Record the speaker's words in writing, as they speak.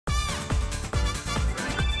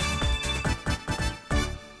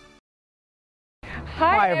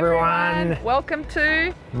Hi everyone. Welcome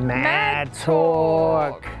to Mad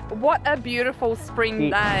Talk. What a beautiful spring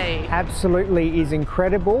day. Absolutely is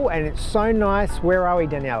incredible, and it's so nice. Where are we,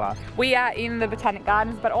 Daniela? We are in the Botanic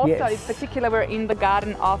Gardens, but also in particular we're in the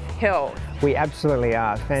Garden of Health. We absolutely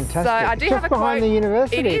are. Fantastic. So I do just have a behind quote. the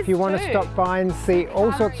university It is if you want to stop by and see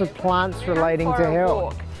all sorts of plants relating to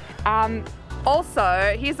health.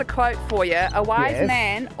 Also, here's a quote for you. A wise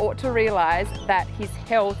man ought to realise that his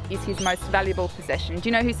health is his most valuable possession. Do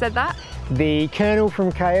you know who said that? The Colonel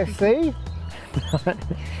from KFC?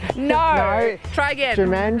 No. Try again.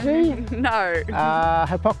 Jumanji? No.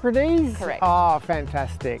 Hippocrates? Correct. Oh,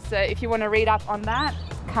 fantastic. So if you want to read up on that,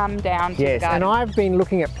 come down to the garden. And I've been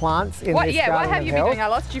looking at plants in this garden. What have you been doing? I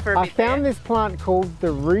lost you for a bit. I found this plant called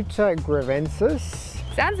the Ruta gravensis.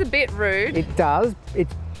 Sounds a bit rude. It does.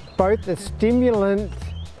 It's both a stimulant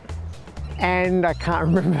and I can't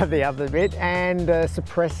remember the other bit, and a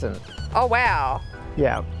suppressant. Oh wow.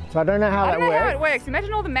 Yeah. So I don't know how that works. I don't know how it works.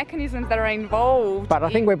 Imagine all the mechanisms that are involved. But I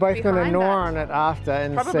think we're both going to gnaw on it after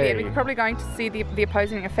and see. We're probably going to see the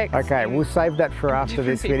opposing effects. Okay, we'll save that for after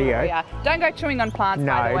this video. Yeah. Don't go chewing on plants.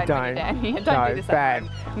 No, by the way, don't. Don't do this. Bad.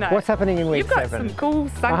 No. What's happening in week 7? You've got some cool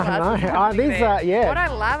sunglasses. Oh, these are, yeah. What I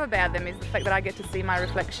love about them is the fact that I get to see my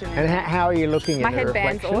reflection. And how are you looking in the reflection?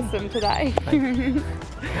 My headband's awesome today.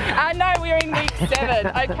 No, we're in week 7.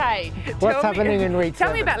 Okay. What's happening in week 7?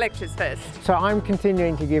 Tell me about lectures first. So I'm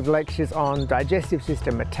continuing to give lectures on digestive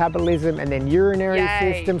system, metabolism, and then urinary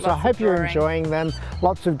system. So I hope you're enjoying them.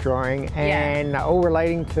 Lots of drawing, and all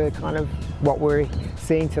relating to kind of what we're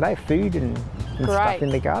seeing today, food and stuff in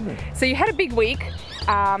the garden. So you had a big week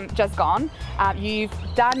just gone. You've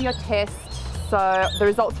done your test, so the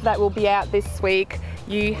results of that will be out this week.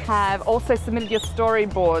 You have also submitted your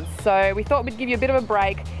storyboards, so we thought we'd give you a bit of a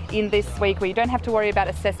break in this week where you don't have to worry about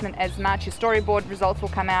assessment as much. Your storyboard results will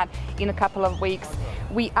come out in a couple of weeks.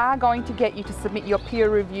 We are going to get you to submit your peer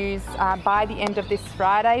reviews by the end of this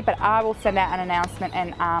Friday, but I will send out an announcement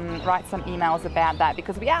and write some emails about that,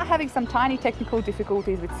 because we are having some tiny technical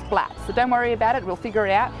difficulties with Splat. So don't worry about it, we'll figure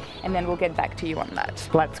it out and then we'll get back to you on that.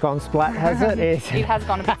 Splat's gone splat, has it? It has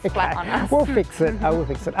gone a bit splat on us. We'll fix it, I will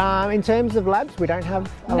fix it. In terms of labs, we don't have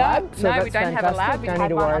a lab. So no, we don't have a lab. We don't had need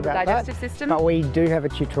to one worry on the about digestive that. system. But we do have a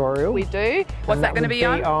tutorial. We do. What's that going to be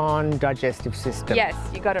on? On digestive system. Yes,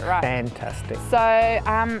 you got it right. Fantastic. So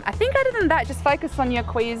I think other than that, just focus on your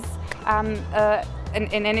quiz and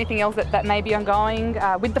anything else that may be ongoing.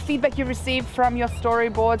 With the feedback you received from your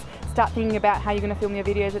storyboards, start thinking about how you're going to film your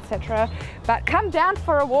videos, etc. But come down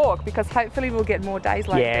for a walk, because hopefully we'll get more days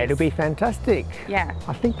like this. Yeah, it'll be fantastic. Yeah.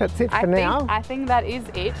 I think that's it for now. I think that is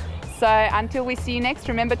it. So until we see you next,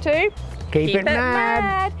 remember to keep it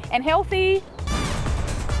mad and healthy.